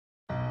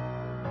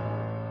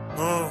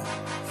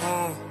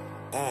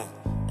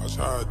Watch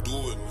how I do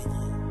it, nigga.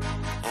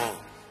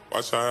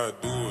 Watch how I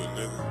do it,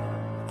 nigga.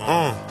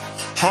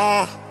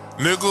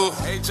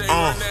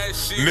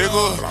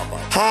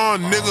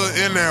 Nigga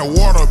in that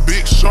water,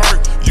 big shark,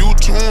 you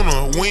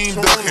tuna. We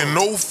ain't ducking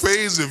no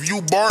phase. If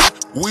you bark,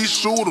 we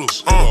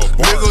shooters.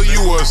 Nigga,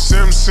 you a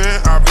Simpson,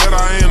 I bet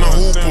I ain't a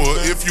hooper.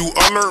 If you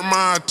alert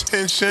my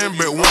attention,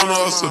 bet one of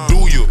us will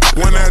do you.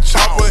 When that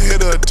chopper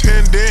hit a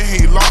 10, then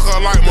he lock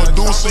her like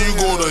Medusa. You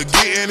go to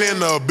getting in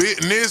the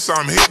business,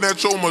 I'm hitting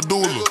at your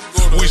medulla.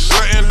 We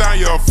shutting down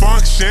your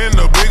function,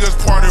 the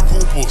biggest party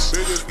poopers.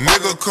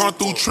 Nigga come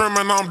through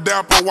trimming, I'm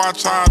dapper,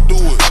 watch how I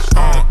do it.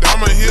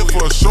 I'ma hit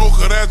for show,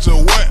 cause that's just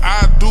what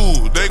I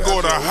do. They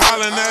go to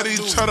hollering at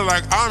each other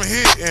like I'm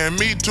hit, and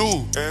me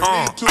too.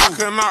 I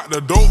can knock the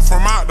dope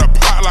from out the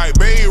pot like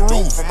Beirut.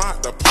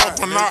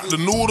 Pumping out the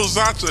noodles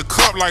out your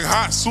cup like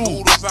hot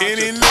soup.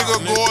 Any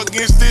nigga go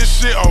against this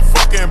shit, a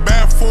fucking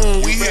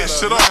buffoon. We hit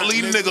shit up,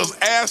 leave niggas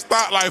ass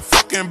out like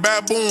fucking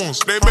baboons.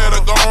 They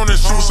better go on and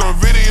shoot some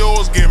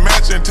videos, get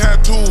matching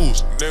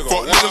tattoos.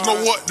 Fuck niggas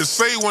know what to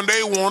say when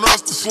they want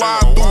us to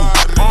slide through.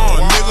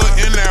 Nigga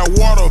in that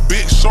water,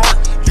 big shark,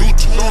 you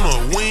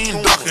tuna. We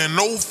ain't ducking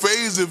no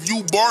phase. If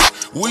you bark,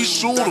 we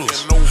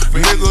shooters.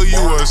 Nigga,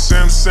 you a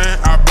Simpson,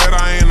 I bet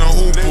I ain't a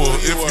hooper.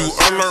 If you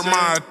alert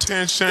my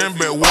attention,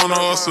 bet one of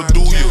us will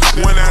do you.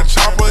 When that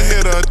chopper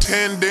hit a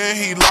 10, then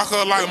he lock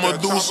her like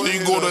Medusa.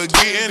 You go to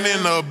getting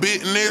in the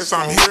business,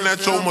 I'm hitting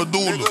at your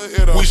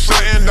medulla. We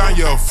shutting down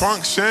your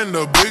function,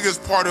 the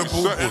biggest party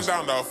poopers.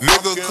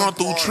 Nigga come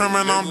through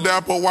trimming, I'm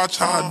dapper, watch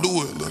how I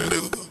do it, little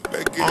nigga.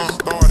 Let's get it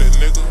started,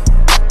 nigga.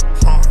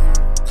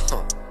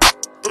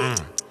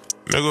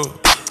 Nigga,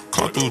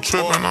 come through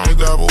trippin', I'm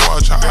dapper,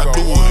 watch how I do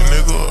it,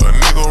 nigga. A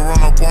nigga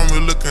run up on me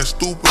looking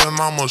stupid and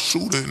I'ma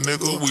shoot it,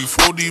 nigga. We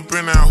 4 deep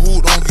in that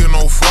hood, don't get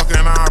no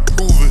fucking, I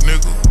prove it,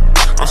 nigga.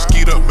 I'm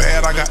skied up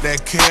bad, I got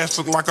that cash,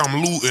 look like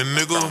I'm looting,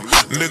 nigga.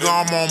 Nigga,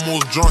 I'm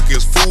almost drunk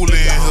as fool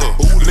in here.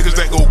 Niggas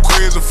that go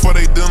crazy for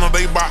they dinner,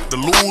 they bout to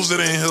lose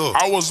it in here.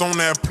 I was on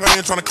that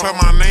plane trying to clear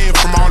my name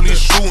from all these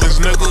shootings,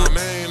 nigga.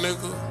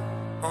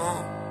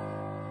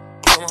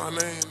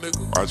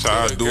 Watch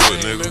how I do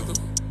it,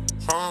 nigga.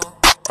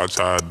 Watch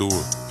how I do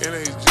it.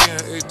 NHG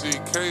and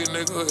HGK,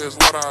 nigga, is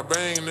what I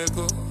bang,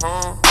 nigga.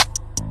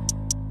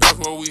 That's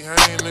what we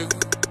hang,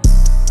 nigga.